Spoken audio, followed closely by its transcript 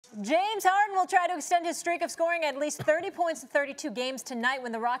James Harden will try to extend his streak of scoring at least 30 points in 32 games tonight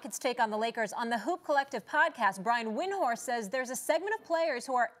when the Rockets take on the Lakers. On the Hoop Collective podcast, Brian Windhorst says there's a segment of players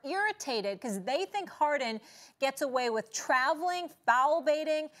who are irritated because they think Harden gets away with traveling, foul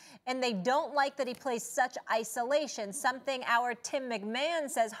baiting, and they don't like that he plays such isolation, something our Tim McMahon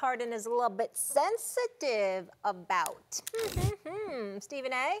says Harden is a little bit sensitive about.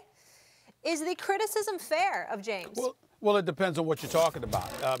 Stephen A., is the criticism fair of James? Well, it depends on what you're talking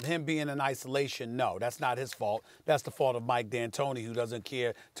about. Him being in isolation, no, that's not his fault. That's the fault of Mike D'Antoni, who doesn't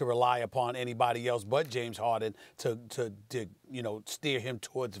care to rely upon anybody else but James Harden to steer him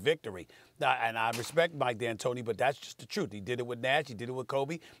towards victory. And I respect Mike D'Antoni, but that's just the truth. He did it with Nash. He did it with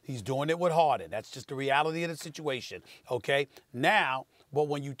Kobe. He's doing it with Harden. That's just the reality of the situation, okay? Now, but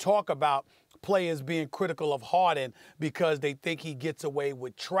when you talk about players being critical of Harden because they think he gets away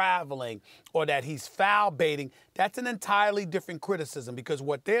with traveling or that he's foul baiting, that's an entirely different criticism, because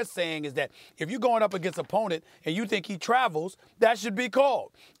what they're saying is that if you're going up against an opponent and you think he travels, that should be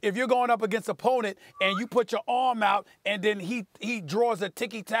called. If you're going up against an opponent and you put your arm out and then he draws a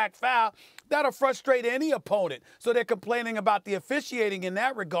ticky-tack foul, that'll frustrate any opponent. So they're complaining about the officiating in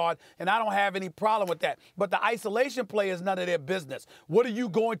that regard, and I don't have any problem with that. But the isolation play is none of their business. What are you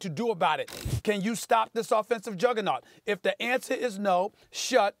going to do about it? Can you stop this offensive juggernaut? If the answer is no,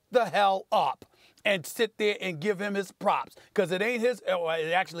 shut the hell up and sit there and give him his props, because it ain't his, or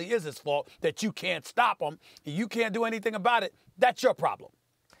it actually is his fault that you can't stop him. You can't do anything about it. That's your problem.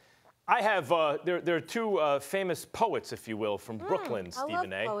 I have, there are two famous poets, if you will, from Brooklyn,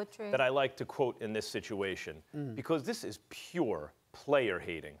 Stephen A., that I like to quote in this situation, because this is pure player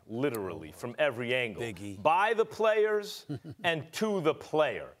hating, literally, from every angle. Biggie. By the players and to the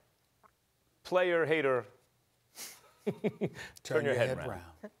player. Player hater, turn your head around.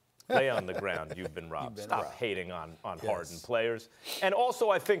 Lay on the ground. You've been robbed. Stop hating on Harden players. And also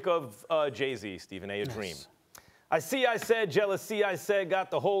I think of Jay-Z, Stephen A., Dream. I see, I said, jealousy, I said,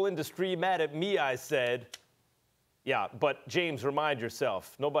 got the whole industry mad at me, I said. Yeah, but James, remind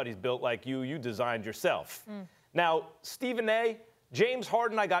yourself, nobody's built like you. You designed yourself. Now, Stephen A., James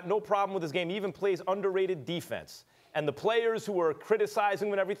Harden, I got no problem with his game. He even plays underrated defense. And the players who are criticizing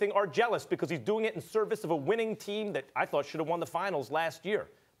him and everything are jealous because he's doing it in service of a winning team that I thought should have won the finals last year.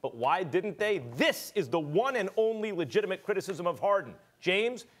 But why didn't they? This is the one and only legitimate criticism of Harden.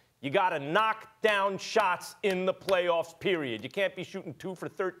 James, you got to knock down shots in the playoffs, period. You can't be shooting 2 for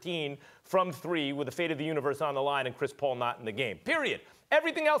 13 from 3 with the fate of the universe on the line and Chris Paul not in the game, period.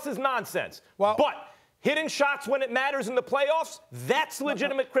 Everything else is nonsense. But hitting shots when it matters in the playoffs, that's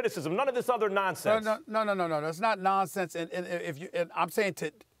legitimate criticism. None of this other nonsense. No. That's not nonsense. And I'm saying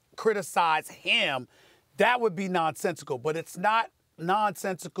to criticize him, that would be nonsensical. But it's not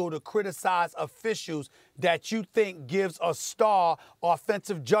nonsensical to criticize officials that you think gives a star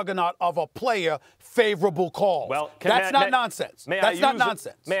offensive juggernaut of a player favorable calls. Well, that's not nonsense. That's not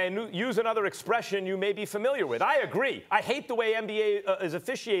nonsense. May I use another expression you may be familiar with? I agree. I hate the way NBA is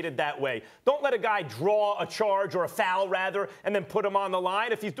officiated that way. Don't let a guy draw a charge or a foul, rather, and then put him on the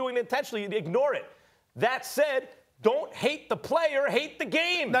line. If he's doing it intentionally, ignore it. That said, don't hate the player, hate the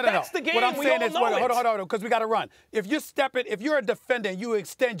game. That's the game. What I'm saying is, hold on, because we got to run. If you're a defender and you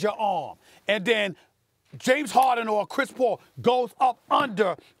extend your arm, and then James Harden or Chris Paul goes up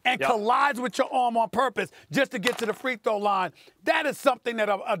under and collides with your arm on purpose just to get to the free throw line, that is something that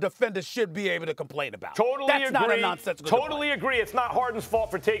a defender should be able to complain about. Totally agree. That's not a nonsensical Totally agree. It's not Harden's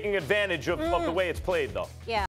fault for taking advantage of the way it's played, though. Yeah.